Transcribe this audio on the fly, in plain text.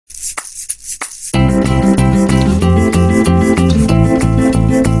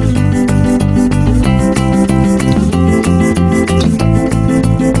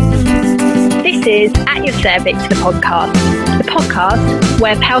Cervix, the podcast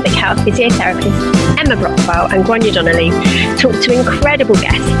where pelvic health physiotherapists Emma Brockwell and Grania Donnelly talk to incredible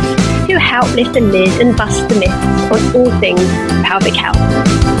guests who help lift the lid and bust the myths on all things pelvic health.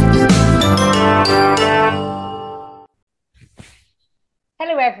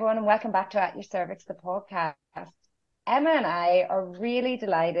 Hello everyone and welcome back to At Your Cervix, the podcast. Emma and I are really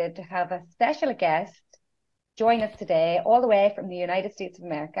delighted to have a special guest join us today, all the way from the United States of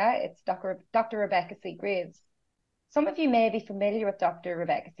America. It's Dr. Rebeca Seagraves. Some of you may be familiar with Dr.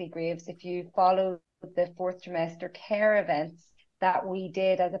 Rebeca Seagraves if you follow the fourth trimester care events that we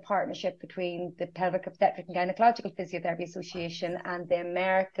did as a partnership between the Pelvic Obstetric and Gynecological Physiotherapy Association and the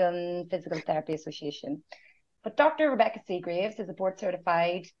American Physical Therapy Association. But Dr. Rebeca Seagraves is a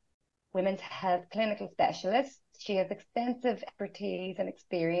board-certified women's health clinical specialist. She has extensive expertise and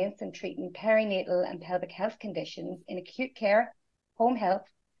experience in treating perinatal and pelvic health conditions in acute care, home health,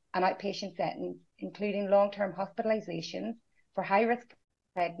 and outpatient settings, including long-term hospitalizations for high-risk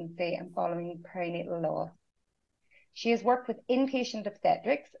pregnancy and following perinatal loss. She has worked with inpatient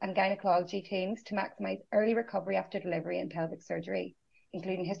obstetrics and gynecology teams to maximize early recovery after delivery and pelvic surgery,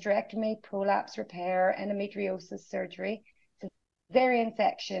 including hysterectomy, prolapse repair, endometriosis surgery, cesarean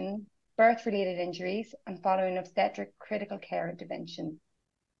section, birth-related injuries, and following obstetric critical care intervention.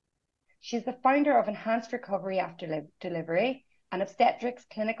 She's the founder of Enhanced Recovery After Delivery, an obstetrics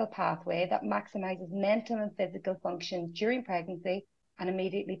clinical pathway that maximizes mental and physical function during pregnancy and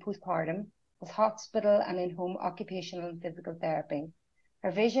immediately postpartum with hospital and in-home occupational and physical therapy.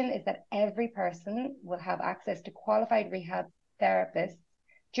 Her vision is that every person will have access to qualified rehab therapists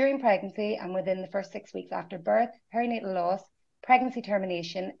during pregnancy and within the first 6 weeks after birth, perinatal loss, pregnancy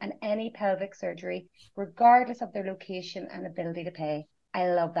termination, and any pelvic surgery, regardless of their location and ability to pay. I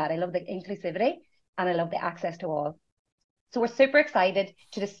love that. I love the inclusivity and I love the access to all. So we're super excited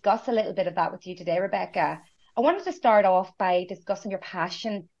to discuss a little bit of that with you today, Rebeca. I wanted to start off by discussing your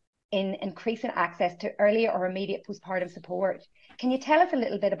passion in increasing access to early or immediate postpartum support. Can you tell us a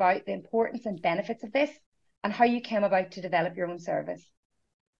little bit about the importance and benefits of this and how you came about to develop your own service?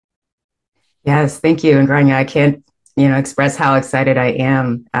 Yes, thank you. And Grania, I can't express how excited I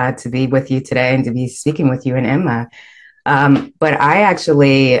am to be with you today and to be speaking with you and Emma. But I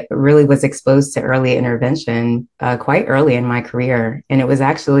actually really was exposed to early intervention quite early in my career. And it was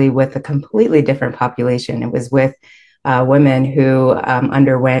actually with a completely different population. It was with women who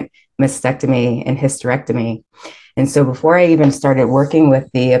underwent mastectomy and hysterectomy. And so before I even started working with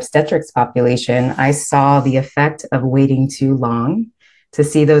the obstetrics population, I saw the effect of waiting too long to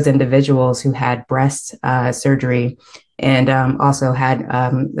see those individuals who had breast surgery and also had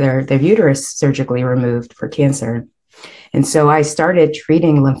their uterus surgically removed for cancer. And so I started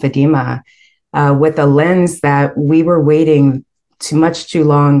treating lymphedema with a lens that we were waiting too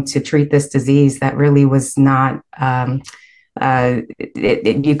long to treat this disease that really was not,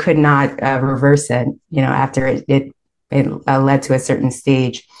 you could not reverse it, after it led to a certain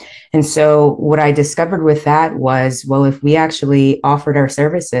stage. And so what I discovered with that was, well, if we actually offered our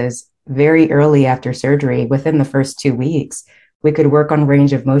services very early after surgery, within the first 2 weeks, we could work on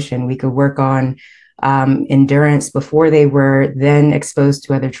range of motion. We could work on endurance before they were then exposed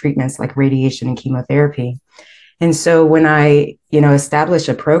to other treatments like radiation and chemotherapy. And so when I, established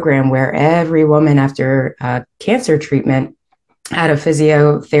a program where every woman after cancer treatment had a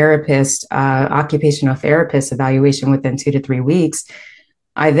physiotherapist, occupational therapist evaluation within 2 to 3 weeks,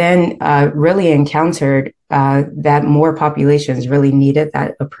 I then really encountered that more populations really needed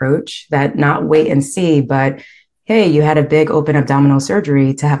that approach, that not wait and see, but hey, you had a big open abdominal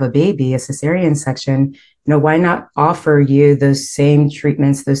surgery to have a baby, a cesarean section. Why not offer you those same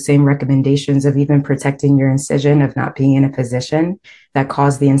treatments, those same recommendations of even protecting your incision, of not being in a position that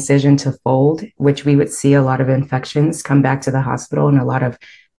caused the incision to fold, which we would see a lot of infections come back to the hospital and a lot of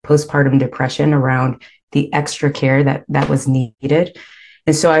postpartum depression around the extra care that was needed.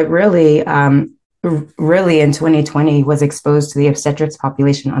 And so I really in 2020 was exposed to the obstetrics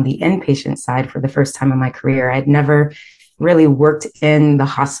population on the inpatient side for the first time in my career. I'd never really worked in the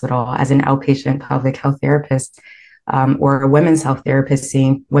hospital as an outpatient pelvic health therapist or a women's health therapist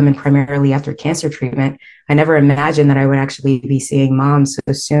seeing women primarily after cancer treatment. I never imagined that I would actually be seeing moms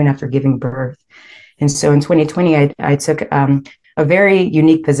so soon after giving birth. And so in 2020, I took a very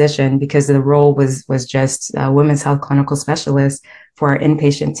unique position because the role was just a women's health clinical specialist for our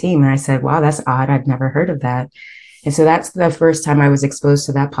inpatient team. And I said, wow, that's odd. I've never heard of that. And so that's the first time I was exposed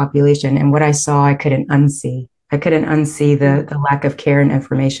to that population. And what I saw, I couldn't unsee. I couldn't unsee the lack of care and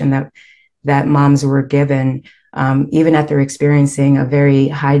information that moms were given, even after experiencing a very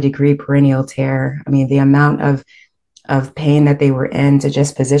high degree perineal tear. I mean, the amount of pain that they were in to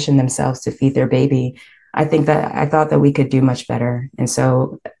just position themselves to feed their baby I think that I thought that we could do much better. And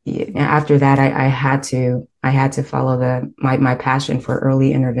so after that, I had to follow my passion for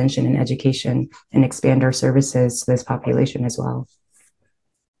early intervention and education and expand our services to this population as well.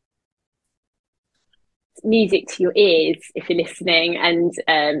 Music to your ears if you're listening and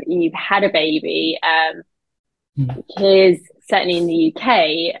you've had a baby. Because certainly in the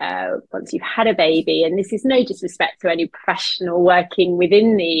UK, once you've had a baby, and this is no disrespect to any professional working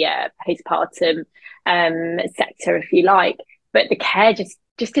within the postpartum sector, if you like, but the care just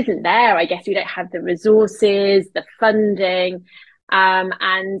isn't there. I guess we don't have the resources, the funding,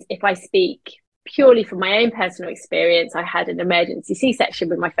 and if I speak purely from my own personal experience, I had an emergency C-section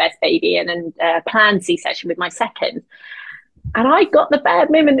with my first baby and then a planned C-section with my second. And I got the bare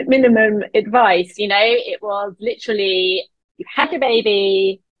minimum advice, you know, it was literally, you've had your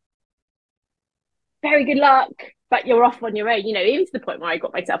baby, very good luck, but you're off on your own, you know, even to the point where I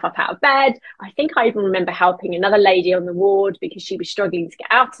got myself up out of bed. I think I even remember helping another lady on the ward because she was struggling to get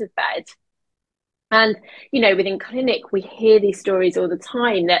out of bed. And, you know, within clinic, we hear these stories all the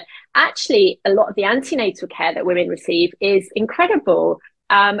time that actually a lot of the antenatal care that women receive is incredible.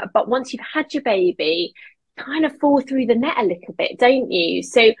 But once you've had your baby, you kind of fall through the net a little bit, don't you?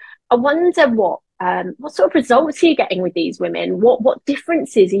 So I wonder what sort of results are you getting with these women? What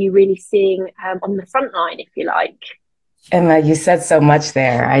differences are you really seeing on the front line, if you like? Emma, you said so much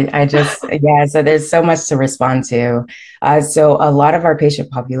there. I just, yeah, so there's so much to respond to. So a lot of our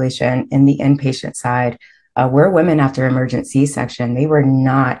patient population in the inpatient side were women after emergent C-section. They were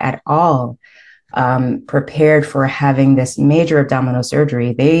not at all prepared for having this major abdominal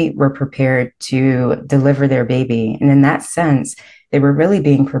surgery. They were prepared to deliver their baby. And in that sense, they were really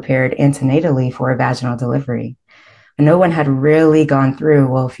being prepared antenatally for a vaginal delivery. No one had really gone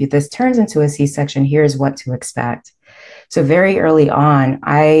through, well, if this turns into a C-section, here's what to expect. So very early on,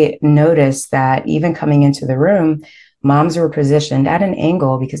 I noticed that even coming into the room, moms were positioned at an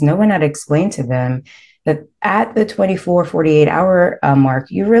angle because no one had explained to them that at the 24, 48 hour mark,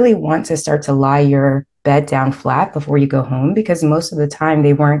 you really want to start to lie your bed down flat before you go home, because most of the time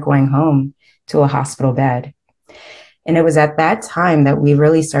they weren't going home to a hospital bed. And it was at that time that we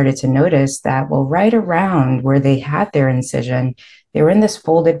really started to notice that, well, right around where they had their incision, they were in this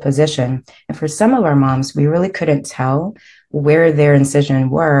folded position. And for some of our moms, we really couldn't tell where their incision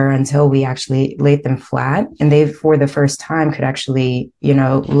were until we actually laid them flat. And they, for the first time, could actually, you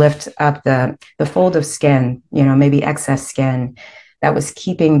know, lift up the fold of skin, you know, maybe excess skin that was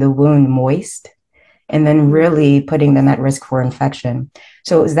keeping the wound moist, and then really putting them at risk for infection.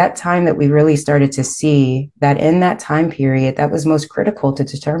 So it was that time that we really started to see that in that time period, that was most critical to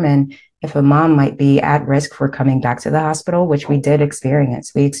determine if a mom might be at risk for coming back to the hospital, which we did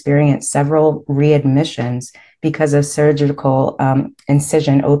experience. We experienced several readmissions because of surgical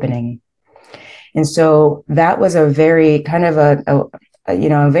incision opening. And so that was a very kind of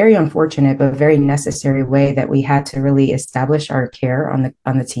a very unfortunate, but very necessary way that we had to really establish our care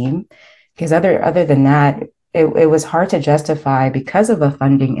on the team. Because other than that, it was hard to justify, because of a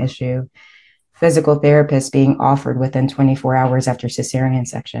funding issue, physical therapists being offered within 24 hours after cesarean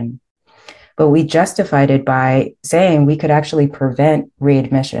section. But we justified it by saying we could actually prevent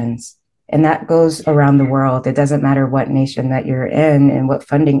readmissions. And that goes around the world. It doesn't matter what nation that you're in and what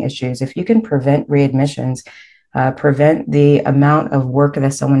funding issues. If you can prevent readmissions, prevent the amount of work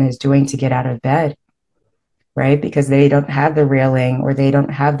that someone is doing to get out of bed, right? Because they don't have the railing or they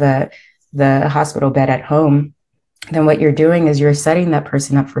don't have the hospital bed at home, then what you're doing is you're setting that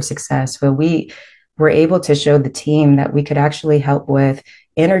person up for success. So we were able to show the team that we could actually help with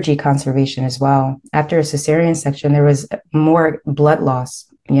energy conservation as well. After a cesarean section, there was more blood loss,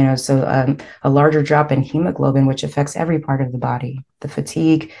 you know, so a larger drop in hemoglobin, which affects every part of the body, the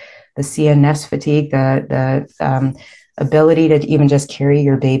fatigue, the CNS fatigue, the ability to even just carry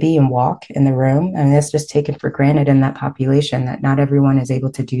your baby and walk in the room. And that's just taken for granted in that population, that not everyone is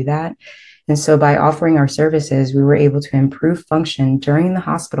able to do that. And so by offering our services, we were able to improve function during the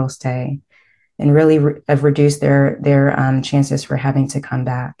hospital stay and really have reduced their chances for having to come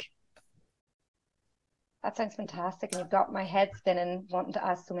back. That sounds fantastic. And you've got my head spinning, wanting to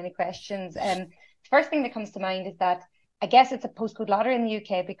ask so many questions. The first thing that comes to mind is that I guess it's a postcode lottery in the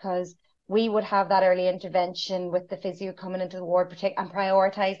UK, because we would have that early intervention with the physio coming into the ward and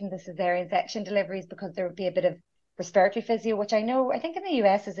prioritising the cesarean section deliveries, because there would be a bit of respiratory physio, which I think in the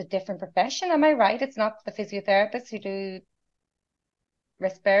US is a different profession. Am I right? It's not the physiotherapists who do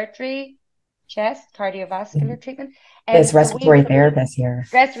respiratory, chest, cardiovascular treatment. It's respiratory therapists here.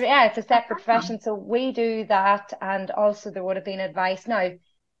 Yeah, it's a separate profession. So we do that. And also there would have been advice. Now,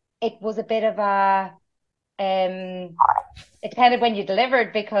 it was a bit of a it depended when you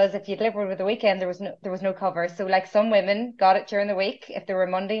delivered, because if you delivered with the weekend, there was no cover. So like some women got it during the week if they were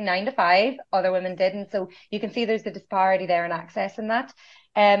Monday 9 to 5, other women didn't. So you can see there's a disparity there in access in that.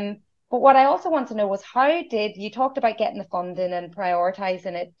 But what I also want to know was, how did you talked about getting the funding and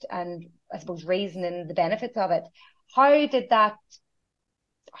prioritizing it, and I suppose reasoning the benefits of it. How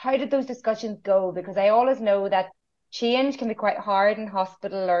did those discussions go? Because I always know that change can be quite hard in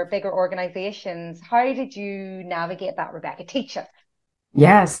hospital or bigger organizations. How did you navigate that, Rebecca? Teach us.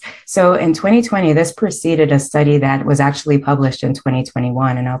 Yes. So in 2020, this preceded a study that was actually published in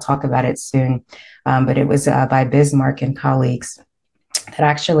 2021, and I'll talk about it soon. But it was by Bismarck and colleagues that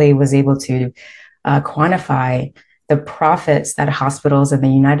actually was able to quantify the profits that hospitals in the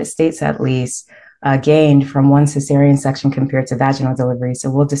United States, at least, gained from one cesarean section compared to vaginal delivery. So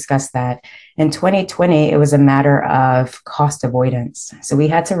we'll discuss that. In 2020, it was a matter of cost avoidance. So we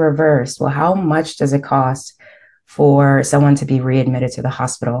had to reverse, well, how much does it cost for someone to be readmitted to the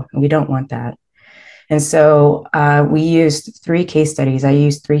hospital? And we don't want that. And so we used 3 case studies. I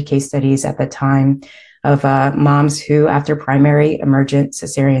used 3 case studies at the time of moms who, after primary emergent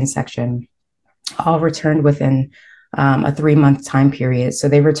cesarean section, all returned within a 3-month time period. So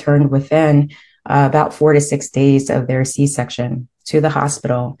they returned within about 4 to 6 days of their C-section to the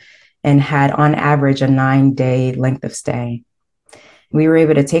hospital and had on average a 9-day length of stay. We were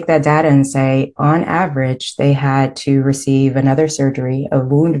able to take that data and say, on average, they had to receive another surgery, a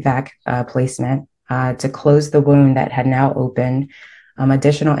wound vac placement to close the wound that had now opened,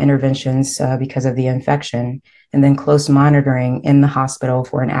 additional interventions because of the infection, and then close monitoring in the hospital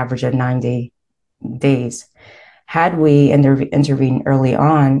for an average of 9 days. Had we intervened early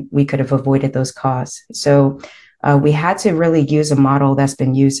on, we could have avoided those costs. So we had to really use a model that's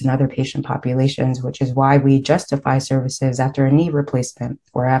been used in other patient populations, which is why we justify services after a knee replacement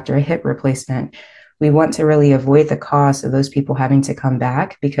or after a hip replacement. We want to really avoid the cost of those people having to come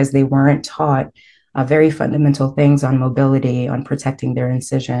back because they weren't taught very fundamental things on mobility, on protecting their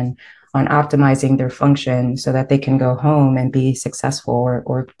incision, on optimizing their function so that they can go home and be successful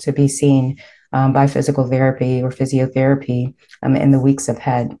or to be seen by physical therapy or physiotherapy in the weeks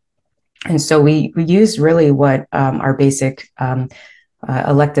ahead. And so we used really what our basic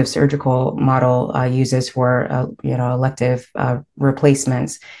elective surgical model uses for elective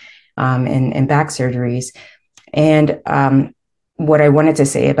replacements and back surgeries. And what I wanted to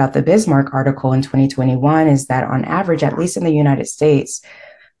say about the Bismarck article in 2021 is that on average, at least in the United States,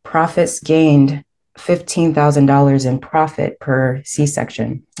 profits gained $15,000 in profit per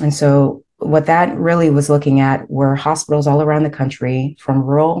C-section. And so what that really was looking at were hospitals all around the country, from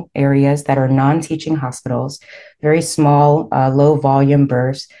rural areas that are non-teaching hospitals, very small, low volume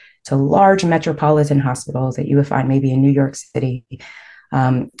births, to large metropolitan hospitals that you would find maybe in New York City,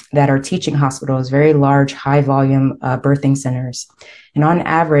 that are teaching hospitals, very large, high volume birthing centers. And on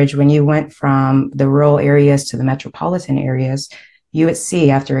average, when you went from the rural areas to the metropolitan areas, you would see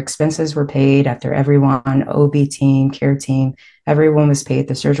after expenses were paid, after everyone, OB team, care team, everyone was paid,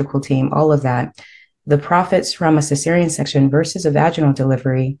 the surgical team, all of that, the profits from a cesarean section versus a vaginal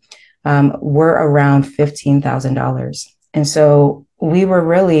delivery were around $15,000. And so we were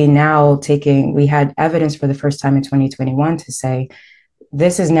really now we had evidence for the first time in 2021 to say,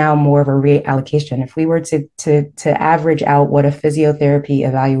 this is now more of a reallocation. If we were to average out what a physiotherapy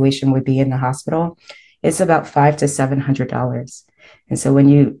evaluation would be in the hospital, it's about $500 to $700. And so when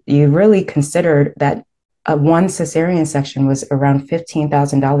you really considered that one cesarean section was around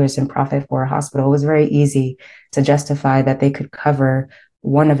 $15,000 in profit for a hospital, it was very easy to justify that they could cover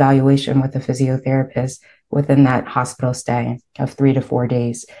one evaluation with a physiotherapist within that hospital stay of 3 to 4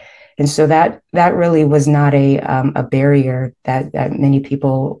 days. And so that really was not a barrier that many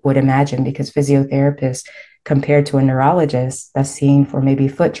people would imagine, because physiotherapists, compared to a neurologist that's seen for maybe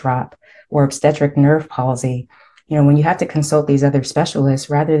foot drop or obstetric nerve palsy, when you have to consult these other specialists,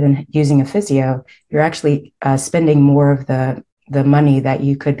 rather than using a physio, you're actually spending more of the money that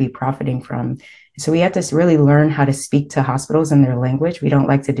you could be profiting from. So we have to really learn how to speak to hospitals in their language. We don't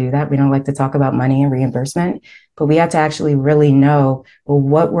like to do that. We don't like to talk about money and reimbursement, but we have to actually really know, well,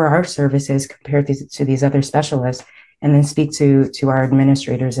 what were our services compared to these other specialists, and then speak to our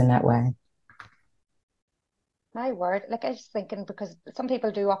administrators in that way. My word, like I was thinking, because some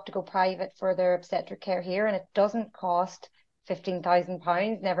people do opt to go private for their obstetric care here, and it doesn't cost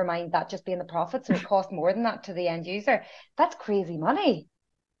 £15,000, never mind that just being the profit. So it costs more than that to the end user. That's crazy money.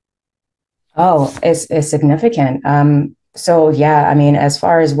 Oh, it's significant. So yeah, I mean, as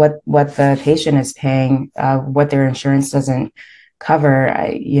far as what the patient is paying, what their insurance doesn't cover,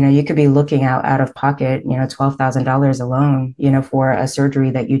 you could be looking out of pocket, $12,000 alone, for a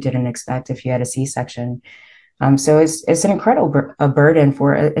surgery that you didn't expect if you had a C-section. So it's an incredible a burden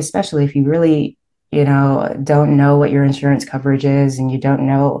for, especially if you really, don't know what your insurance coverage is, and you don't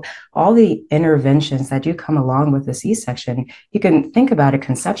know all the interventions that do come along with a C-section. You can think about it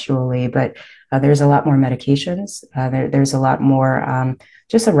conceptually, but there's a lot more medications. There's a lot more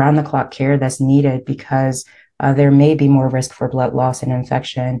just around the clock care that's needed, because there may be more risk for blood loss and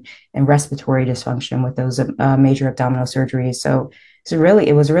infection and respiratory dysfunction with those major abdominal surgeries. So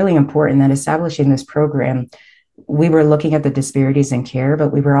it was really important that establishing this program, we were looking at the disparities in care,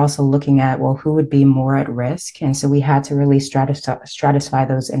 but we were also looking at, well, who would be more at risk? And so we had to really stratify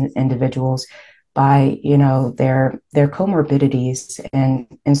those individuals by, their comorbidities.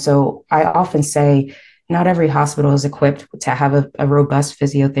 And so I often say, not every hospital is equipped to have a robust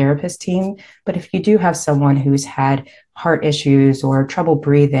physiotherapist team, but if you do have someone who's had heart issues or trouble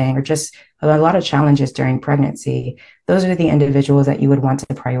breathing or just a lot of challenges during pregnancy, those are the individuals that you would want to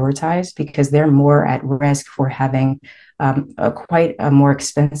prioritize, because they're more at risk for having quite a more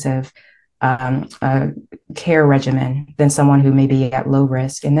expensive care regimen than someone who may be at low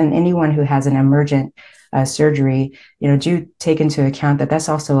risk. And then anyone who has an emergent surgery, do take into account that that's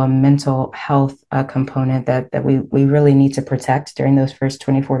also a mental health component that we really need to protect during those first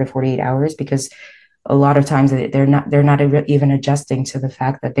 24 to 48 hours, because a lot of times they're not even adjusting to the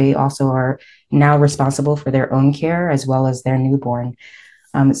fact that they also are now responsible for their own care as well as their newborn.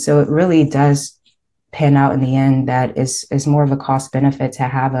 So it really does pan out in the end that is more of a cost benefit to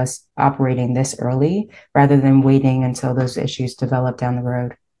have us operating this early rather than waiting until those issues develop down the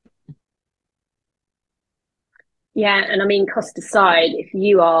road. Yeah, and I mean, cost aside, if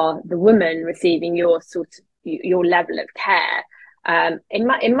you are the woman receiving your level of care,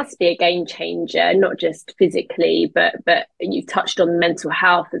 it must be a game changer, not just physically, but you touched on mental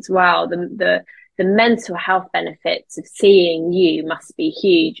health as well. The mental health benefits of seeing you must be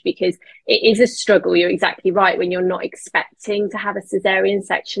huge, because it is a struggle. You're exactly right. When you're not expecting to have a cesarean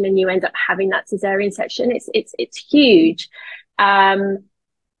section and you end up having that cesarean section, it's huge.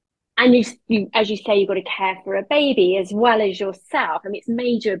 And you, as you say, you've got to care for a baby as well as yourself. I mean, it's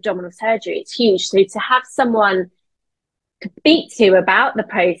major abdominal surgery. It's huge. So to have someone to speak to about the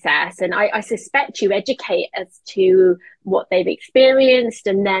process, and I suspect you educate as to what they've experienced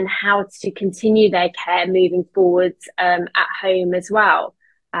and then how to continue their care moving forwards at home as well.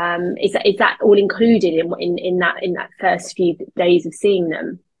 Is that all included in that first few days of seeing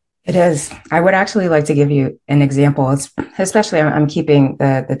them? It is. I would actually like to give you an example. Especially, I'm keeping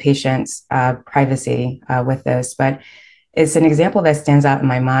the patient's privacy with this, but it's an example that stands out in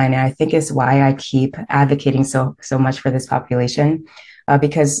my mind, and I think it's why I keep advocating so much for this population,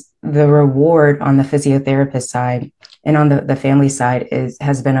 because the reward on the physiotherapist side and on the family side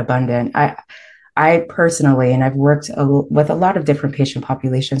has been abundant. I personally, and I've worked with a lot of different patient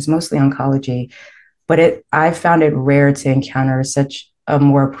populations, mostly oncology, but I've found it rare to encounter such a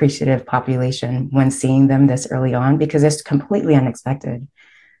more appreciative population when seeing them this early on, because it's completely unexpected.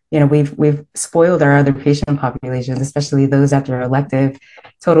 We've spoiled our other patient populations, especially those after elective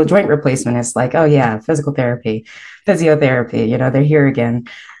total joint replacement. It's like, oh yeah, physical therapy, physiotherapy, they're here again.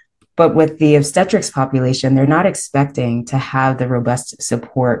 But with the obstetrics population, they're not expecting to have the robust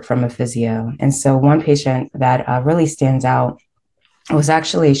support from a physio. And so one patient that really stands out was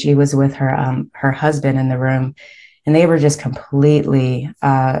actually, she was with her husband in the room, and they were just completely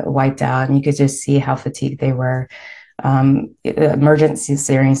wiped out. And you could just see how fatigued they were. Emergency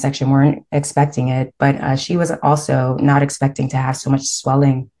cesarean section, weren't expecting it, but she was also not expecting to have so much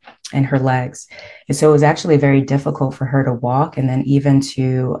swelling in her legs. And so it was actually very difficult for her to walk. And then even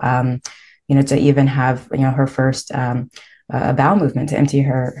to even have, her first bowel movement, to empty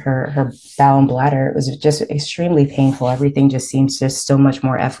her bowel and bladder. It was just extremely painful. Everything just seems just so much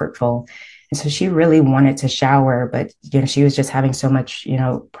more effortful. And so she really wanted to shower, but she was just having so much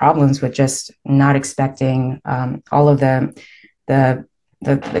problems with just not expecting all of the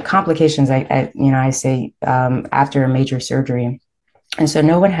complications. I say after a major surgery, and so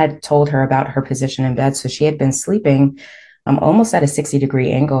no one had told her about her position in bed. So she had been sleeping almost at a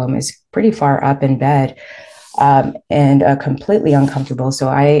 60-degree angle and was pretty far up in bed. And completely uncomfortable. So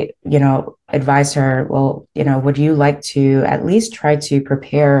I, advised her, well, would you like to at least try to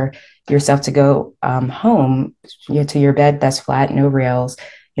prepare yourself to go home to your bed that's flat, no rails?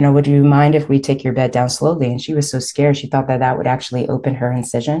 Would you mind if we take your bed down slowly? And she was so scared. She thought that would actually open her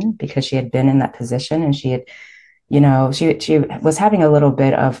incision, because she had been in that position and she had, she was having a little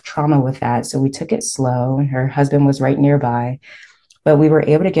bit of trauma with that. So we took it slow, and her husband was right nearby, but we were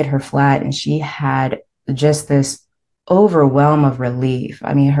able to get her flat, and she had just this overwhelm of relief.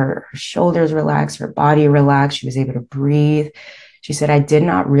 I mean, her shoulders relaxed, her body relaxed. She was able to breathe. She said, I did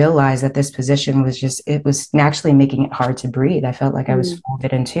not realize that this position it was actually making it hard to breathe. I felt like I was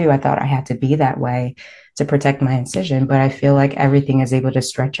folded in two. I thought I had to be that way to protect my incision, but I feel like everything is able to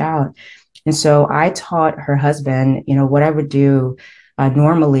stretch out. And so I taught her husband, what I would do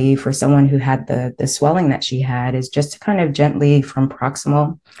normally for someone who had the swelling that she had is just to kind of gently from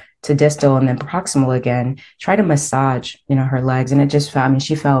proximal to distal and then proximal again, try to massage, her legs. And it just felt,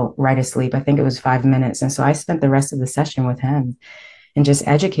 she fell right asleep. I think it was 5 minutes. And so I spent the rest of the session with him and just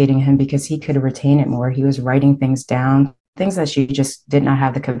educating him because he could retain it more. He was writing things down, things that she just did not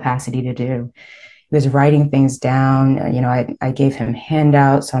have the capacity to do. He was writing things down. I gave him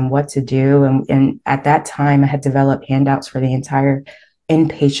handouts on what to do. And at that time, I had developed handouts for the entire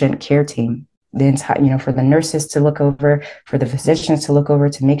inpatient care team, the entire, for the nurses to look over, for the physicians to look over,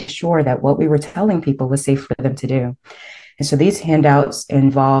 to make sure that what we were telling people was safe for them to do. And so these handouts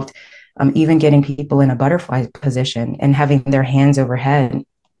involved even getting people in a butterfly position and having their hands overhead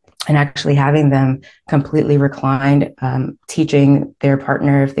and actually having them completely reclined, teaching their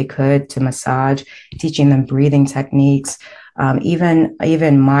partner, if they could, to massage, teaching them breathing techniques,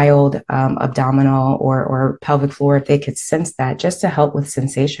 even mild abdominal or pelvic floor, if they could sense that, just to help with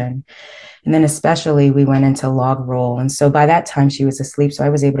sensation. And then especially we went into log roll. And so by that time she was asleep. So I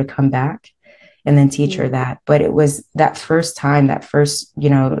was able to come back and then teach her that. But it was that first time, that first,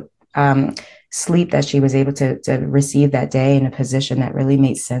 sleep that she was able to receive that day in a position that really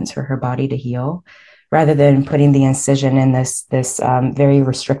made sense for her body to heal, rather than putting the incision in this very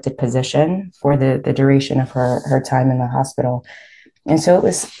restricted position for the duration of her time in the hospital. And so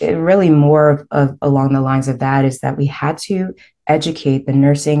it really more of along the lines of that, is that we had to educate the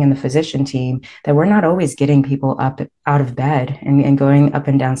nursing and the physician team that we're not always getting people up out of bed and going up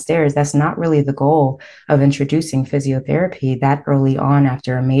and down stairs. That's not really the goal of introducing physiotherapy that early on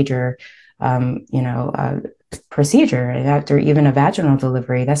after a major procedure, after even a vaginal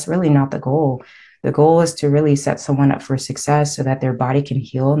delivery. That's really not the goal. The goal is to really set someone up for success so that their body can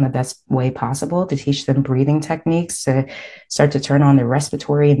heal in the best way possible, to teach them breathing techniques, to start to turn on their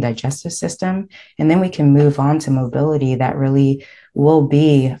respiratory and digestive system. And then we can move on to mobility that really will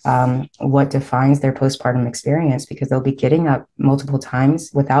be what defines their postpartum experience, because they'll be getting up multiple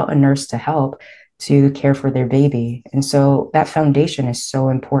times without a nurse to help to care for their baby. And so that foundation is so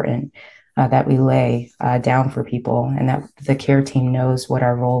important. That we lay down for people, and that the care team knows what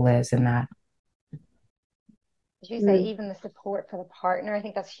our role is in that. As you say, even the support for the partner, I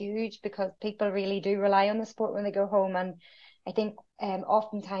think that's huge, because people really do rely on the support when they go home. And I think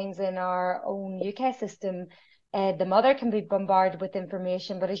oftentimes in our own UK system, the mother can be bombarded with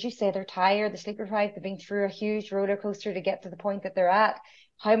information, but as you say, they're tired, they're sleep deprived, they've been through a huge roller coaster to get to the point that they're at.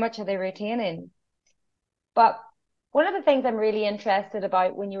 How much are they retaining? But one of the things I'm really interested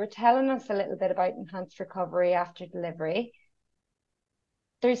about, when you were telling us a little bit about enhanced recovery after delivery,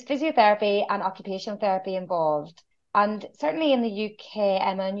 there's physiotherapy and occupational therapy involved. And certainly in the UK,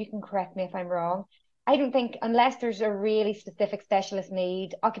 Emma, and you can correct me if I'm wrong, I don't think, unless there's a really specific specialist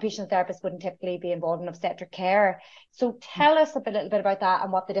need, occupational therapists wouldn't typically be involved in obstetric care. So tell us a little bit about that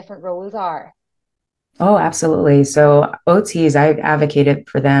and what the different roles are. Oh, absolutely. So OTs, I advocated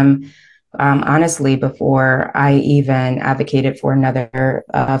for them honestly, before I even advocated for another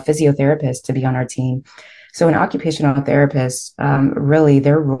physiotherapist to be on our team. So an occupational therapist, really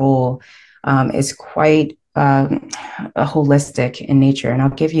their role is quite holistic in nature. And I'll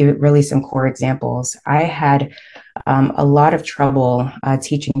give you really some core examples. I had a lot of trouble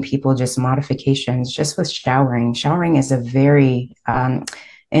teaching people just modifications just with showering. Showering is a very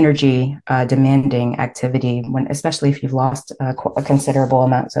energy demanding activity, especially if you've lost considerable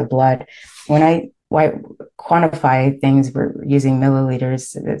amounts of blood. When I quantify things, we're using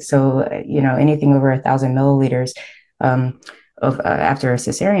milliliters. So, anything over 1,000 milliliters after a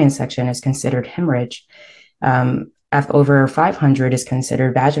cesarean section is considered hemorrhage. Over 500 is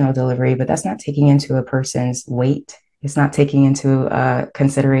considered vaginal delivery, but that's not taking into a person's weight. It's not taking into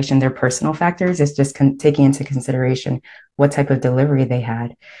consideration their personal factors. It's just taking into consideration what type of delivery they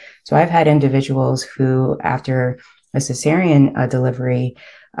had. So I've had individuals who, after a cesarean delivery,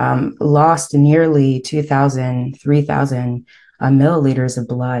 lost nearly 2,000, 3,000 milliliters of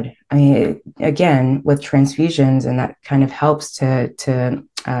blood. I mean, again, with transfusions, and that kind of helps to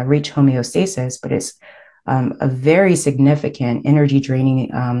reach homeostasis, but it's a very significant energy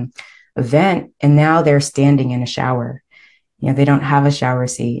draining event. And now they're standing in a shower. They don't have a shower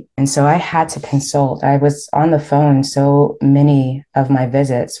seat. And so I had to consult. I was on the phone so many of my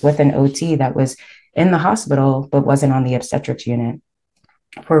visits with an OT that was in the hospital, but wasn't on the obstetrics unit,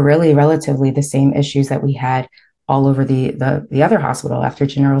 for really relatively the same issues that we had all over the other hospital. After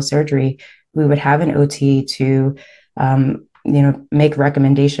general surgery, we would have an OT to make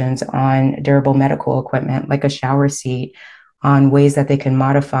recommendations on durable medical equipment like a shower seat, on ways that they can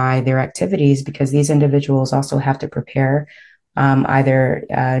modify their activities, because these individuals also have to prepare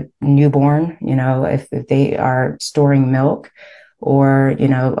either newborn, if they are storing milk, or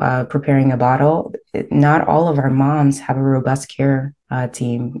preparing a bottle. Not all of our moms have a robust care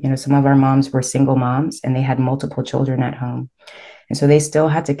team. Some of our moms were single moms and they had multiple children at home. And so they still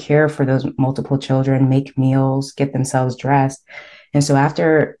had to care for those multiple children, make meals, get themselves dressed. And so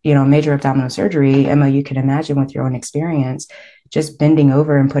after, major abdominal surgery, Emma, you can imagine with your own experience, just bending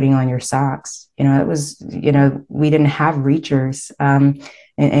over and putting on your socks. It was, we didn't have reachers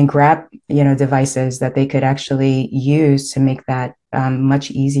and grab, devices that they could actually use to make that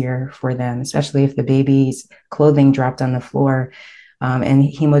much easier for them, especially if the baby's clothing dropped on the floor.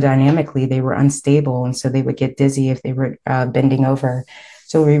 And hemodynamically, they were unstable. And so they would get dizzy if they were bending over.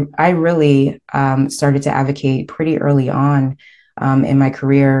 So I really started to advocate pretty early on in my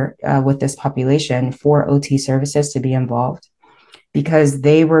career with this population for OT services to be involved, because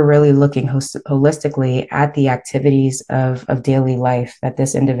they were really looking holistically at the activities of daily life that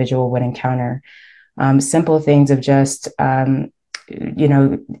this individual would encounter. Simple things of just,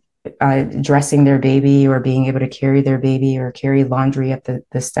 dressing their baby, or being able to carry their baby, or carry laundry up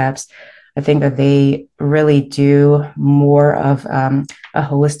the steps. I think that they really do more of a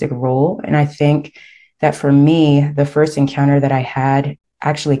holistic role. And I think that for me, the first encounter that I had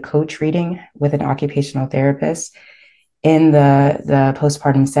actually co-treating with an occupational therapist in the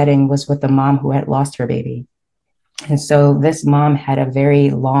postpartum setting was with the mom who had lost her baby. And so this mom had a very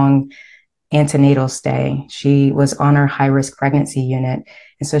long antenatal stay. She was on our high-risk pregnancy unit.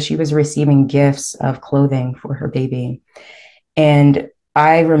 And so she was receiving gifts of clothing for her baby. And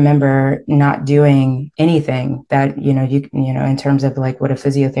I remember not doing anything that, in terms of like what a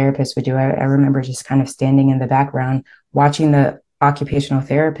physiotherapist would do. I remember just kind of standing in the background, watching the occupational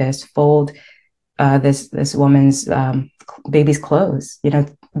therapist fold this woman's baby's clothes,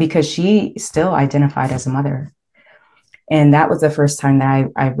 because she still identified as a mother. And that was the first time that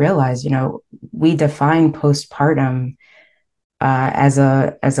I realized, we define postpartum as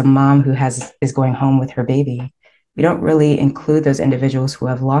a mom who is going home with her baby. We don't really include those individuals who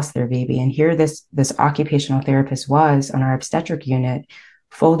have lost their baby. And here this occupational therapist was on our obstetric unit,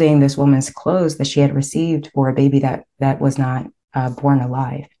 folding this woman's clothes that she had received for a baby that was not born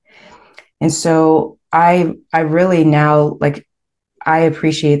alive. And so I really now, I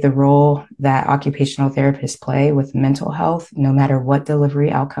appreciate the role that occupational therapists play with mental health, no matter what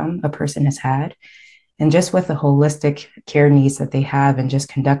delivery outcome a person has had, and just with the holistic care needs that they have, and just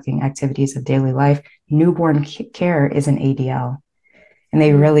conducting activities of daily life. Newborn care is an ADL, and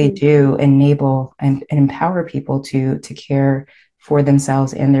they really do enable and empower people to care for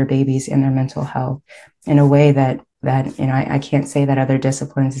themselves and their babies and their mental health in a way that I can't say that other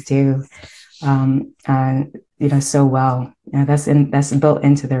disciplines do so well. That's built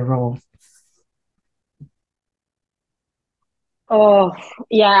into their role. Oh,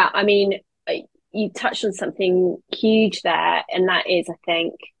 yeah. I mean, you touched on something huge there, and that is, I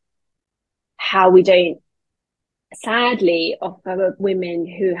think, how we don't, sadly, offer women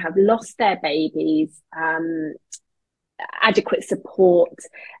who have lost their babies adequate support.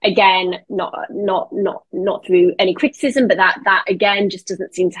 Again, not through any criticism, but that again just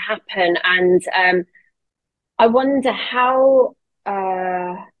doesn't seem to happen. And I wonder how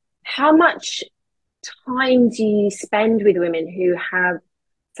much time do you spend with women who have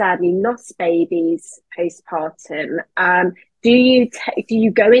sadly lost babies postpartum? Do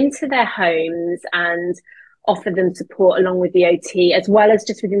you go into their homes and offer them support along with the OT, as well as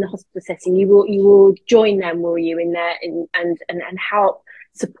just within the hospital setting? You will join them, will you, and help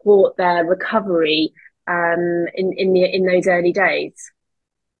support their recovery in those early days?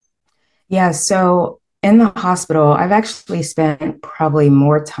 Yeah. So in the hospital, I've actually spent probably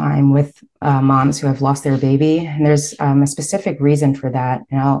more time with moms who have lost their baby. And there's a specific reason for that.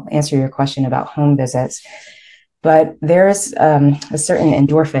 And I'll answer your question about home visits. But there's a certain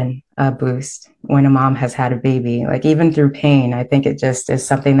endorphin boost when a mom has had a baby, like even through pain. I think it just is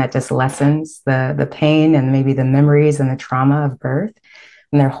something that just lessens the pain and maybe the memories and the trauma of birth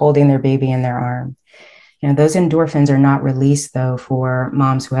when they're holding their baby in their arm. Those endorphins are not released, though, for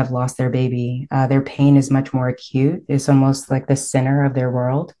moms who have lost their baby. Their pain is much more acute. It's almost like the center of their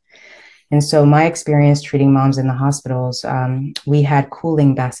world. And so my experience treating moms in the hospitals, we had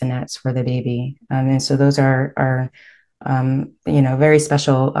cooling bassinets for the baby. And so those are very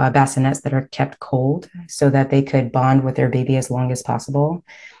special bassinets that are kept cold so that they could bond with their baby as long as possible.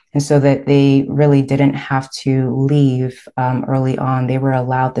 And so that they really didn't have to leave early on. They were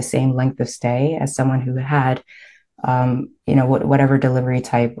allowed the same length of stay as someone who had whatever delivery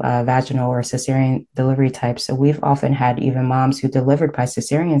type, vaginal or cesarean delivery type. So we've often had even moms who delivered by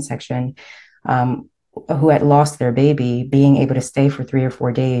cesarean section, who had lost their baby, being able to stay for 3 or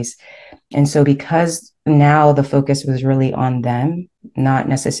 4 days. And so because now the focus was really on them, not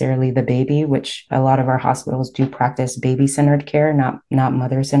necessarily the baby, which a lot of our hospitals do practice baby-centered care, not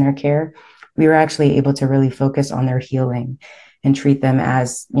mother-centered care, we were actually able to really focus on their healing and treat them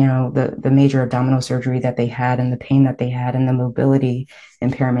as, the major abdominal surgery that they had and the pain that they had and the mobility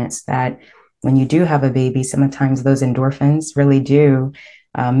impairments that when you do have a baby, sometimes those endorphins really do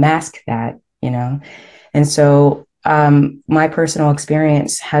mask that, And so my personal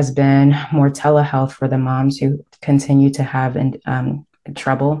experience has been more telehealth for the moms who continue to have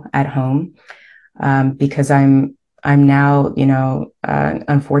trouble at home, because I'm now,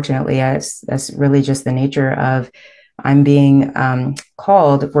 unfortunately, that's really just the nature of I'm being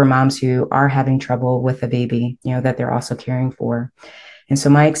called for moms who are having trouble with a baby, that they're also caring for. And so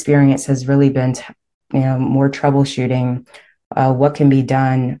my experience has really been, more troubleshooting what can be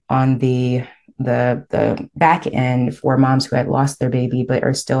done on the back end for moms who had lost their baby but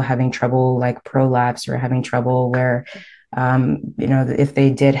are still having trouble, like prolapse, or having trouble where, if they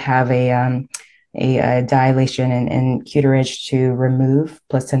did have a dilation and curettage to remove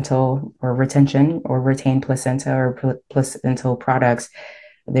placental or retention or retain placenta or placental products,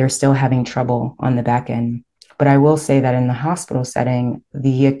 they're still having trouble on the back end. But I will say that in the hospital setting,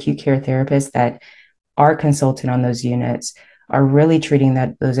 the acute care therapists that are consulted on those units are really treating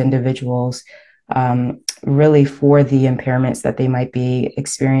those individuals really for the impairments that they might be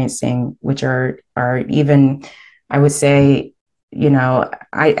experiencing, which are even, I would say,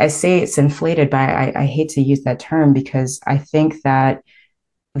 I say it's inflated, but I hate to use that term because I think that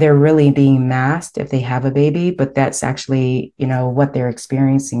they're really being masked if they have a baby, but that's actually, what they're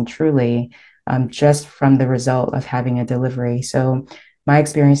experiencing truly, just from the result of having a delivery. So my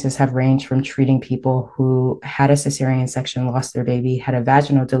experiences have ranged from treating people who had a cesarean section, lost their baby, had a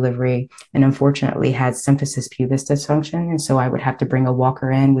vaginal delivery, and unfortunately had symphysis pubis dysfunction. And so I would have to bring a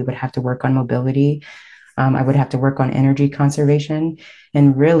walker in. We would have to work on mobility. I would have to work on energy conservation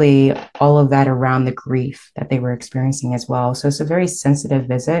and really all of that around the grief that they were experiencing as well. So it's a very sensitive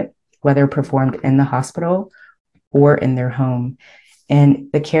visit, whether performed in the hospital or in their home.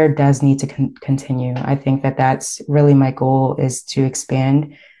 And the care does need to continue. I think that that's really my goal, is to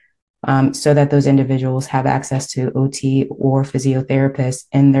expand so that those individuals have access to OT or physiotherapists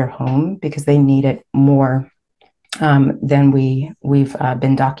in their home, because they need it more than we've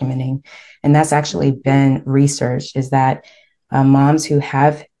been documenting. And that's actually been researched, is that moms who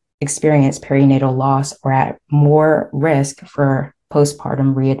have experienced perinatal loss are at more risk for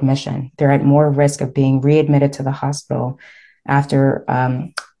postpartum readmission. They're at more risk of being readmitted to the hospital after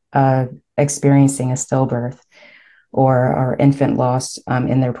experiencing a stillbirth or infant loss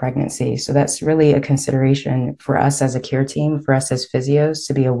in their pregnancy. So that's really a consideration for us as a care team, for us as physios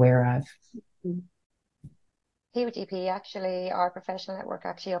to be aware of. POGP, actually, our professional network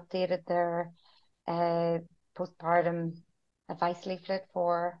actually updated their postpartum advice leaflet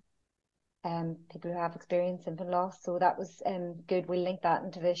for people who have experienced infant loss. So that was good. We'll link that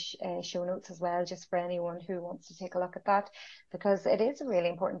into the show notes as well, just for anyone who wants to take a look at that, because it is a really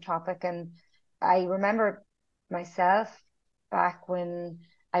important topic. And I remember myself back when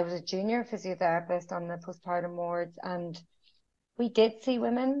I was a junior physiotherapist on the postpartum wards, and we did see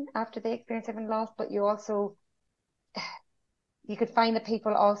women after they experienced infant loss, but you could find that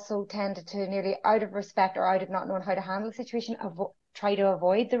people also tended to, nearly out of respect or out of not knowing how to handle the situation, try to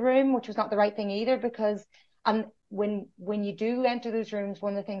avoid the room, which was not the right thing either, because when you do enter those rooms,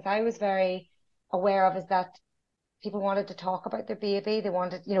 one of the things I was very aware of is that people wanted to talk about their baby. They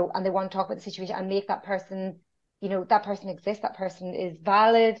wanted, and they want to talk about the situation and make that person, that person exists, that person is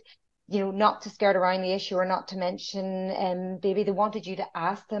valid, not to skirt around the issue or not to mention baby. They wanted you to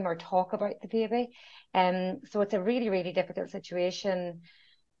ask them or talk about the baby. So it's a really, really difficult situation.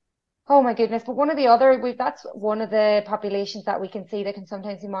 Oh my goodness. But that's one of the populations that we can see that can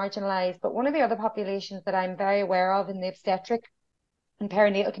sometimes be marginalized. But one of the other populations that I'm very aware of in the obstetric and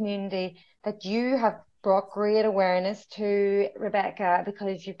perinatal community that you have brought great awareness to, Rebecca,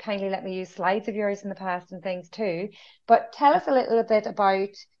 because you've kindly let me use slides of yours in the past and things too. But tell us a little bit about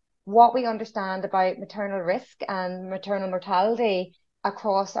what we understand about maternal risk and maternal mortality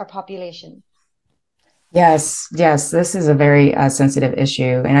across our population. Yes, this is a very sensitive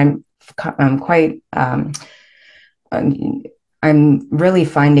issue, and I'm quite I'm really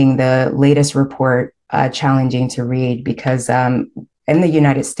finding the latest report challenging to read, because in the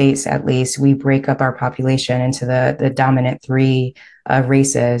United States, at least, we break up our population into the dominant three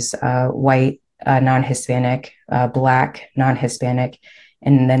races: white, non-Hispanic, Black, non-Hispanic,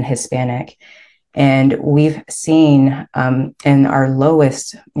 and then Hispanic. And we've seen in our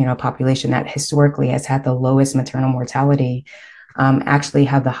lowest, population that historically has had the lowest maternal mortality, actually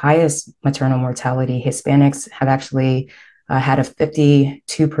have the highest maternal mortality. Hispanics have actually had a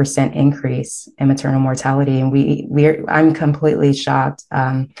 52% increase in maternal mortality, and I'm completely shocked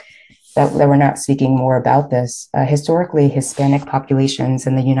that we're not speaking more about this. Historically, Hispanic populations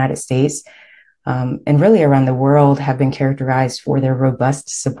in the United States and really around the world have been characterized for their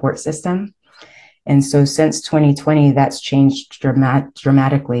robust support system. And so since 2020, that's changed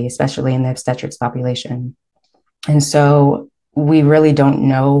dramatically, especially in the obstetrics population. And so we really don't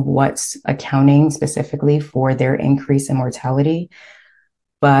know what's accounting specifically for their increase in mortality,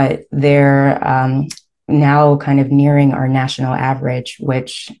 but they're now kind of nearing our national average,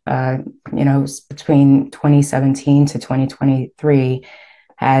 which, between 2017 to 2023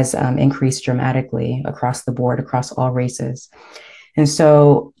 has increased dramatically across the board, across all races. And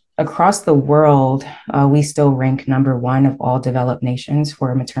so across the world, we still rank number one of all developed nations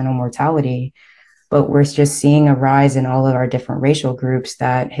for maternal mortality, but we're just seeing a rise in all of our different racial groups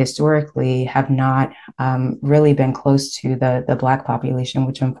that historically have not really been close to the Black population,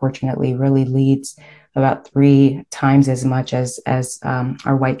 which unfortunately really leads about 3 times as much as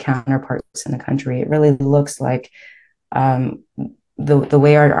our white counterparts in the country. It really looks like the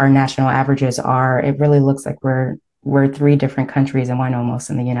way our national averages are, it really looks like we're 3 different countries in one almost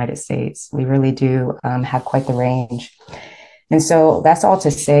in the United States. We really do have quite the range. And so that's all to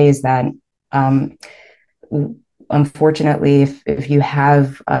say is that unfortunately, if you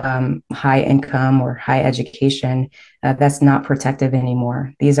have high income or high education, that's not protective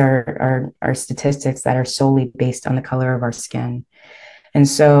anymore. These are statistics that are solely based on the color of our skin. And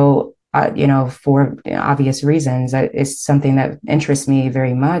so, for obvious reasons, it's something that interests me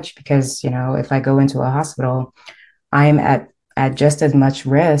very much because, if I go into a hospital, I'm at just as much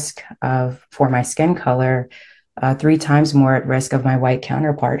risk for my skin color, 3 times more at risk of my white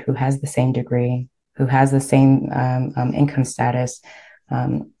counterpart who has the same degree, who has the same income status,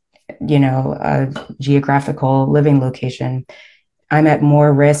 geographical living location. I'm at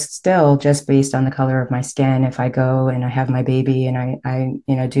more risk still just based on the color of my skin. If I go and I have my baby and I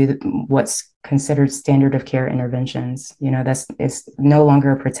do what's considered standard of care interventions, it's no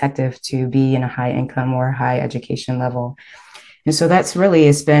longer protective to be in a high income or high education level. And so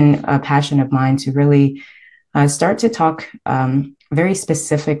it's been a passion of mine to really start to talk very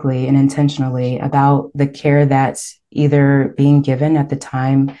specifically and intentionally about the care that's either being given at the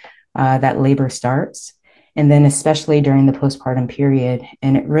time that labor starts, and then especially during the postpartum period.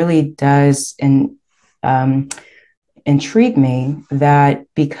 And it really does intrigue me that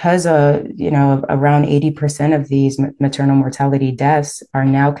because around 80% of these maternal mortality deaths are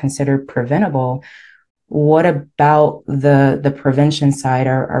now considered preventable, what about the prevention side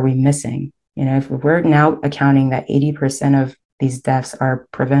are we missing? If we're now accounting that 80% of these deaths are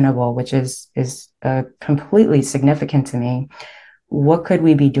preventable, which is completely significant to me, what could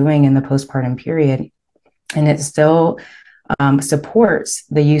we be doing in the postpartum period? And it still supports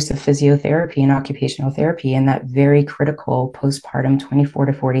the use of physiotherapy and occupational therapy in that very critical postpartum 24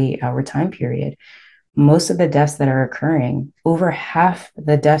 to 48 hour time period. Most of the deaths that are occurring, over half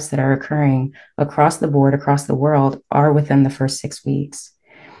the deaths that are occurring across the board, across the world, are within the first 6 weeks.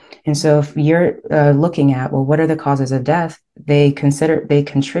 And so if you're looking at, well, what are the causes of death? They continue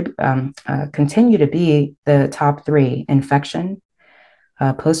to be the top 3: infection,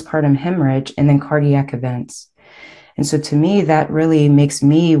 postpartum hemorrhage, and then cardiac events. And so to me, that really makes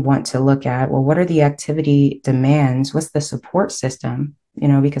me want to look at, well, what are the activity demands? What's the support system?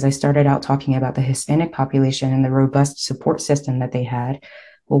 Because I started out talking about the Hispanic population and the robust support system that they had.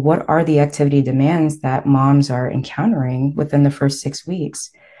 Well, what are the activity demands that moms are encountering within the first 6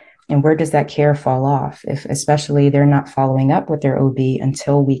 weeks? And where does that care fall off? If especially they're not following up with their OB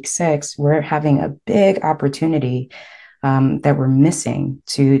until week 6, we're having a big opportunity that we're missing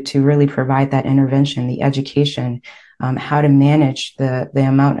to really provide that intervention, the education, how to manage the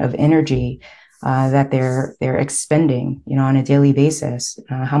amount of energy that they're expending, on a daily basis,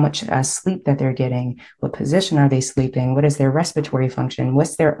 how much sleep that they're getting, what position are they sleeping, what is their respiratory function,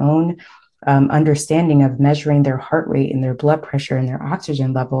 what's their own understanding of measuring their heart rate and their blood pressure and their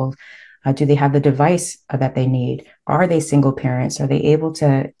oxygen level. Do they have the device that they need? Are they single parents? Are they able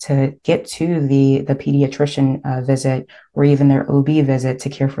to get to the pediatrician visit or even their OB visit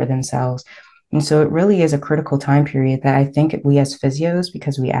to care for themselves? And so it really is a critical time period that I think we as physios,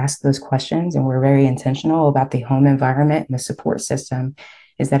 because we ask those questions and we're very intentional about the home environment and the support system,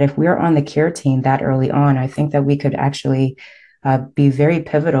 is that if we're on the care team that early on, I think that we could actually be very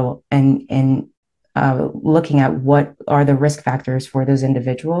pivotal in looking at what are the risk factors for those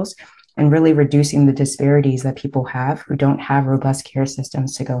individuals and really reducing the disparities that people have who don't have robust care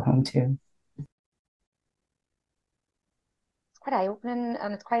systems to go home to. It's quite eye-opening,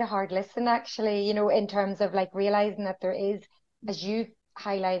 and it's quite a hard listen, actually, you know, in terms of like realizing that there is, as you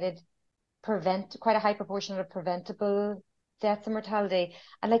highlighted, quite a high proportion of preventable deaths and mortality.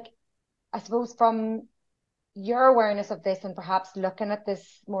 And like, I suppose from your awareness of this and perhaps looking at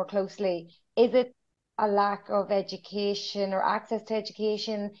this more closely, is it a lack of education or access to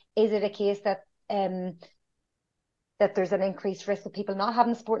education? Is it a case that that there's an increased risk of people not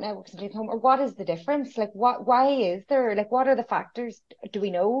having support networks at home, or what is the difference? Like, why is there, like, what are the factors? Do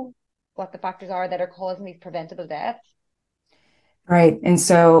we know what the factors are that are causing these preventable deaths? Right. And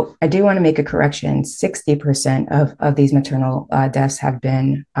so I do want to make a correction. 60% of these maternal deaths have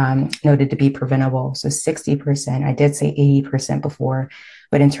been noted to be preventable. So 60%, I did say 80% before,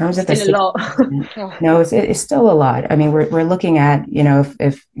 but in terms of the 60%, no, it's still a lot. I mean, we're looking at, you know,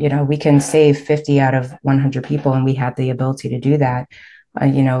 if you know, we can save 50 out of 100 people and we have the ability to do that,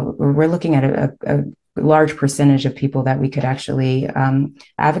 you know, we're looking at a large percentage of people that we could actually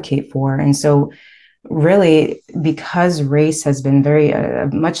advocate for. And so really, because race has been very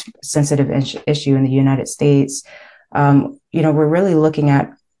much sensitive issue in the United States, you know, we're really looking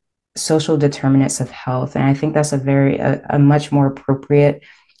at social determinants of health, and I think that's a much more appropriate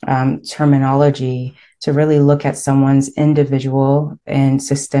terminology to really look at someone's individual and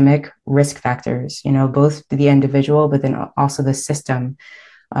systemic risk factors. You know, both the individual, but then also the system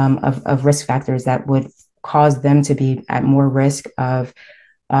of risk factors that would cause them to be at more risk of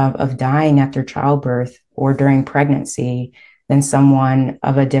dying after childbirth or during pregnancy than someone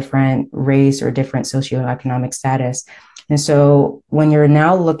of a different race or different socioeconomic status. And so when you're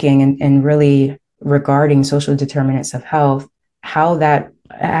now looking and really regarding social determinants of health, how that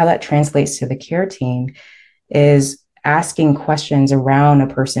translates to the care team is asking questions around a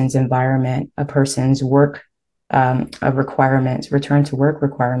person's environment, a person's work requirements, return to work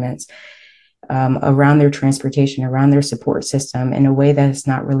requirements, around their transportation, around their support system in a way that is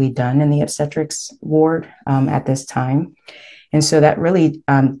not really done in the obstetrics ward at this time. And so that really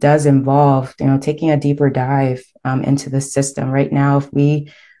does involve, you know, taking a deeper dive into the system. Right now, if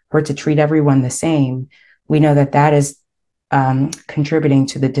we were to treat everyone the same, we know that that is contributing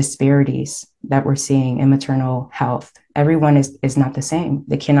to the disparities that we're seeing in maternal health. Everyone is not the same.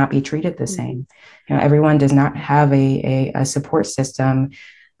 They cannot be treated the same. You know, everyone does not have a support system.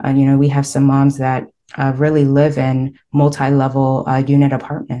 You know, we have some moms that really live in multi-level unit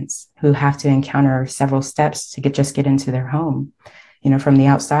apartments who have to encounter several steps to get into their home, you know, from the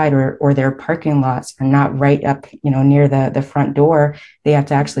outside, or their parking lots are not right up, you know, near the front door. They have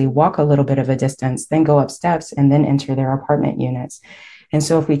to actually walk a little bit of a distance, then go up steps and then enter their apartment units. And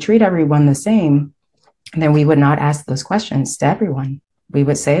so if we treat everyone the same, then we would not ask those questions to everyone. We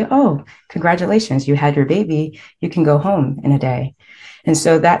would say, oh, congratulations, you had your baby, you can go home in a day. And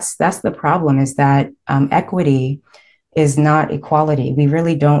so that's the problem, is that equity is not equality. We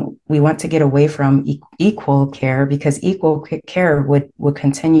really don't, we want to get away from equal care, because equal care would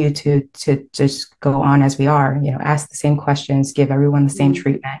continue to just go on as we are, you know, ask the same questions, give everyone the same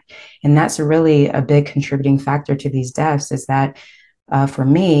treatment. And that's really a big contributing factor to these deaths, is that for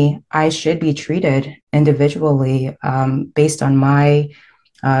me, I should be treated individually based on my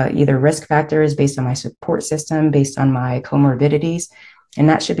either risk factors, based on my support system, based on my comorbidities, and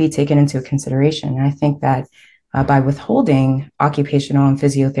that should be taken into consideration. And I think that by withholding occupational and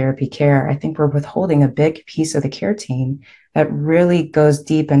physiotherapy care, I think we're withholding a big piece of the care team that really goes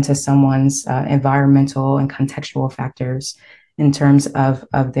deep into someone's environmental and contextual factors in terms of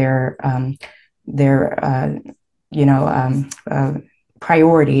their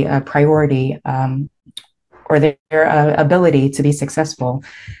priority or their ability to be successful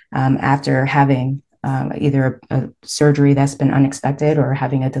after having either a surgery that's been unexpected or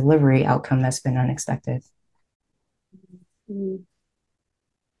having a delivery outcome that's been unexpected.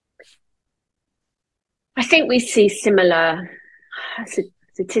 I think we see similar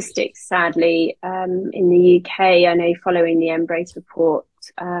statistics, sadly, in the UK. I know following the Embrace report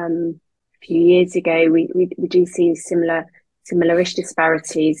a few years ago, we do see similar-ish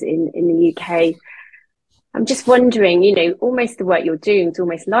disparities in the UK. I'm just wondering, you know, almost the work you're doing is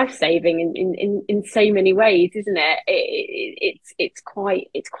almost life-saving in so many ways, isn't it? It's quite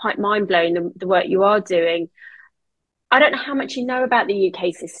mind-blowing, the work you are doing. I don't know how much you know about the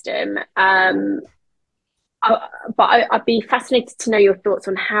UK system, but I'd be fascinated to know your thoughts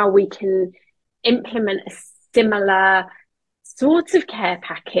on how we can implement a similar sort of care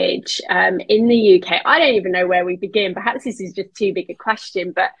package in the UK? I don't even know where we begin. Perhaps this is just too big a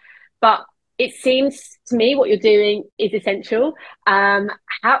question, but it seems to me what you're doing is essential.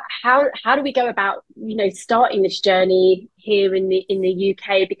 How do we go about starting this journey here in the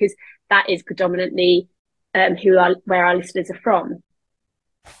UK, because that is predominantly where our listeners are from.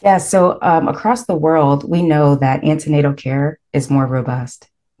 Yeah, so across the world, we know that antenatal care is more robust.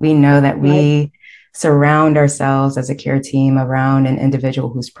 We know that we surround ourselves as a care team around an individual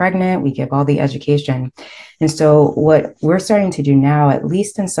who's pregnant. We give all the education. And so what we're starting to do now, at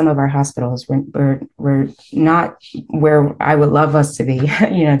least in some of our hospitals, we're not where I would love us to be,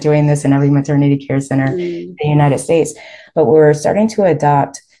 doing this in every maternity care center in the United States, but we're starting to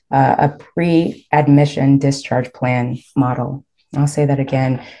adopt a pre-admission discharge plan model. I'll say that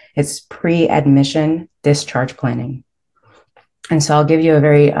again. It's pre-admission discharge planning. And so I'll give you a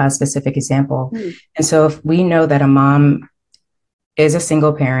very specific example. And so if we know that a mom is a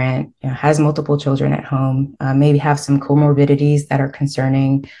single parent, has multiple children at home, maybe have some comorbidities that are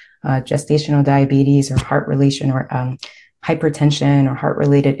concerning, gestational diabetes or heart relation or hypertension or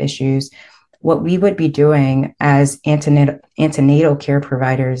heart-related issues, what we would be doing as antenatal care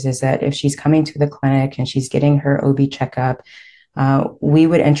providers is that if she's coming to the clinic and she's getting her OB checkup, we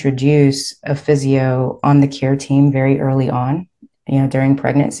would introduce a physio on the care team very early on, during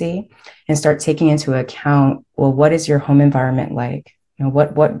pregnancy, and start taking into account, well, what is your home environment like?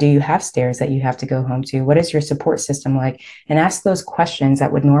 What do you have stairs that you have to go home to? What is your support system like? And ask those questions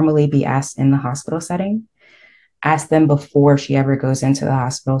that would normally be asked in the hospital setting. Ask them before she ever goes into the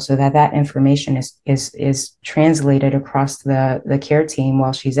hospital, so that information is translated across the care team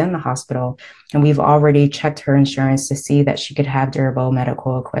while she's in the hospital. And we've already checked her insurance to see that she could have durable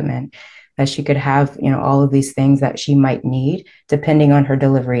medical equipment, that she could have, all of these things that she might need depending on her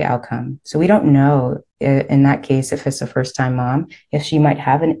delivery outcome. So we don't know in that case, if it's a first-time mom, if she might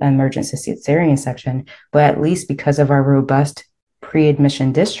have an emergency cesarean section, but at least because of our robust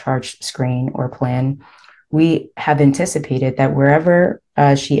pre-admission discharge screen or plan, we have anticipated that wherever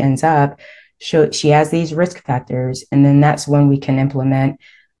she ends up, she has these risk factors. And then that's when we can implement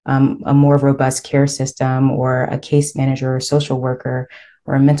a more robust care system or a case manager or social worker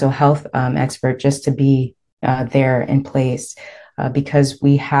or a mental health expert just to be there in place because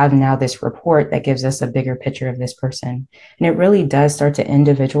we have now this report that gives us a bigger picture of this person. And it really does start to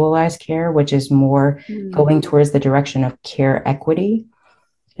individualize care, which is more going towards the direction of care equity,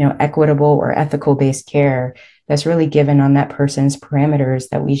 equitable or ethical based care that's really given on that person's parameters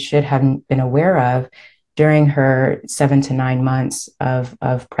that we should have been aware of during her 7 to 9 months of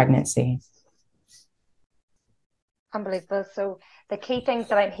pregnancy. Unbelievable. So the key things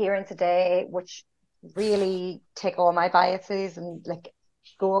that I'm hearing today, which really take all my biases and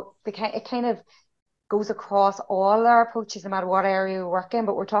it kind of goes across all our approaches, no matter what area we work in,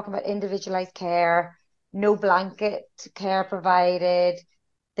 but we're talking about individualized care, no blanket care provided,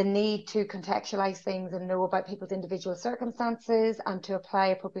 the need to contextualize things and know about people's individual circumstances and to apply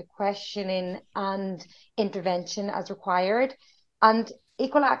appropriate questioning and intervention as required, and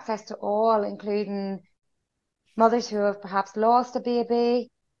equal access to all, including mothers who have perhaps lost a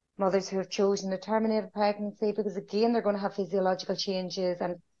baby, mothers who have chosen to terminate a pregnancy, because again, they're going to have physiological changes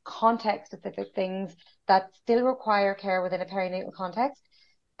and context-specific things that still require care within a perinatal context.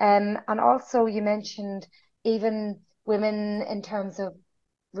 And also you mentioned even women in terms of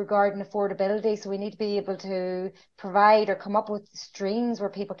regarding affordability. So we need to be able to provide or come up with streams where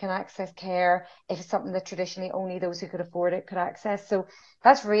people can access care if it's something that traditionally only those who could afford it could access. So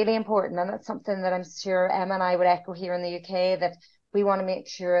that's really important. And that's something that I'm sure Emma and I would echo here in the UK, that we want to make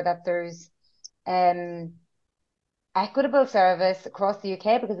sure that there's equitable service across the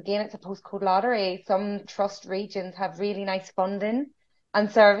UK, because again, it's a postcode lottery. Some trust regions have really nice funding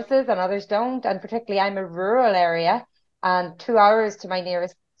and services and others don't. And particularly I'm a rural area and 2 hours to my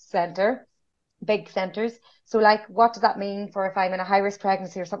nearest centre, big centres. So what does that mean for if I'm in a high risk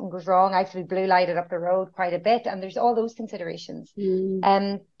pregnancy or something goes wrong? I have to be blue lighted up the road quite a bit, and there's all those considerations.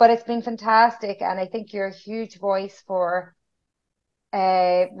 But it's been fantastic, and I think you're a huge voice for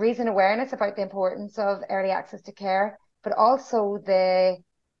raising awareness about the importance of early access to care, but also the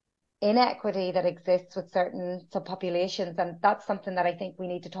inequity that exists with certain subpopulations. And that's something that I think we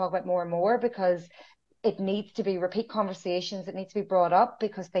need to talk about more and more, because it needs to be repeat conversations. It needs to be brought up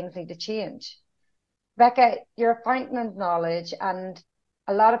because things need to change. Rebecca, you're a fountain of knowledge, and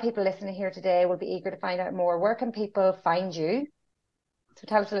a lot of people listening here today will be eager to find out more. Where can people find you? So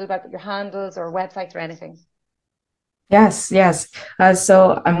tell us a little about your handles or websites or anything. Yes.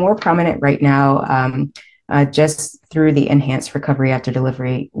 So I'm more prominent right now just through the enhanced recovery after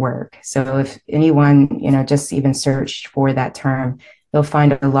delivery work. So if anyone, just even search for that term, they'll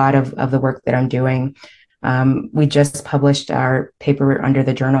find a lot of the work that I'm doing. We just published our paper under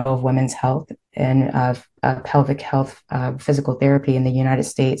the Journal of Women's Health and Pelvic Health Physical Therapy in the United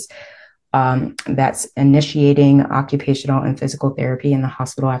States. That's initiating occupational and physical therapy in the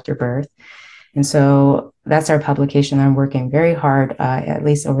hospital after birth. And so that's our publication. I'm working very hard, at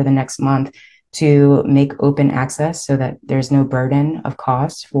least over the next month, to make open access so that there's no burden of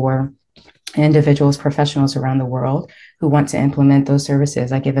cost for individuals, professionals around the world who want to implement those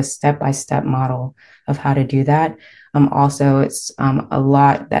services. I give a step-by-step model of how to do that. Also, it's a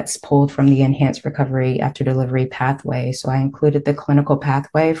lot that's pulled from the enhanced recovery after delivery pathway. So I included the clinical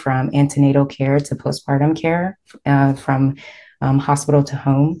pathway from antenatal care to postpartum care, from hospital to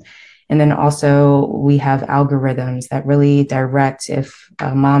home. And then also we have algorithms that really direct, if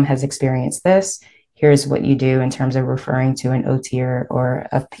a mom has experienced this, here's what you do in terms of referring to an OT or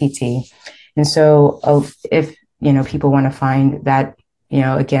a PT. And so if, people want to find that,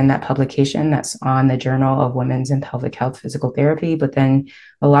 again, that publication that's on the Journal of Women's and Pelvic Health Physical Therapy, but then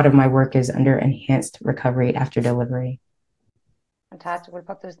a lot of my work is under enhanced recovery after delivery. Fantastic. We'll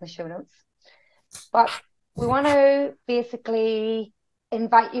put those in the show notes. But we want to basically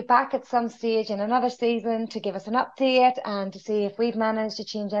invite you back at some stage in another season to give us an update and to see if we've managed to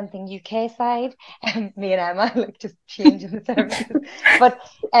change anything UK side. Me and Emma like just changing the services, but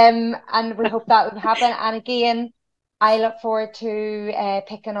and we hope that will happen. And again, I look forward to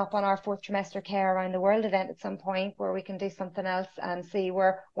picking up on our 4th trimester care around the world event at some point where we can do something else and see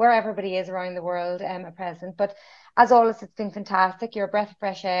where everybody is around the world at present. But as always, it's been fantastic. You're a breath of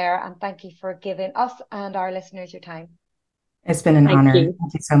fresh air, and thank you for giving us and our listeners your time. It's been an honor. Thank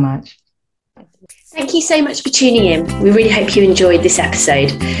you so much. Thank you so much for tuning in. We really hope you enjoyed this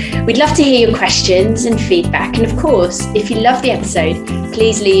episode. We'd love to hear your questions and feedback. And of course, if you love the episode,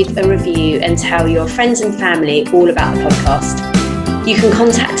 please leave a review and tell your friends and family all about the podcast. You can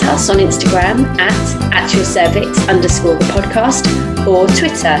contact us on Instagram at @yourcervix_the podcast or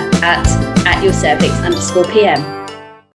Twitter @yourcervix_PM.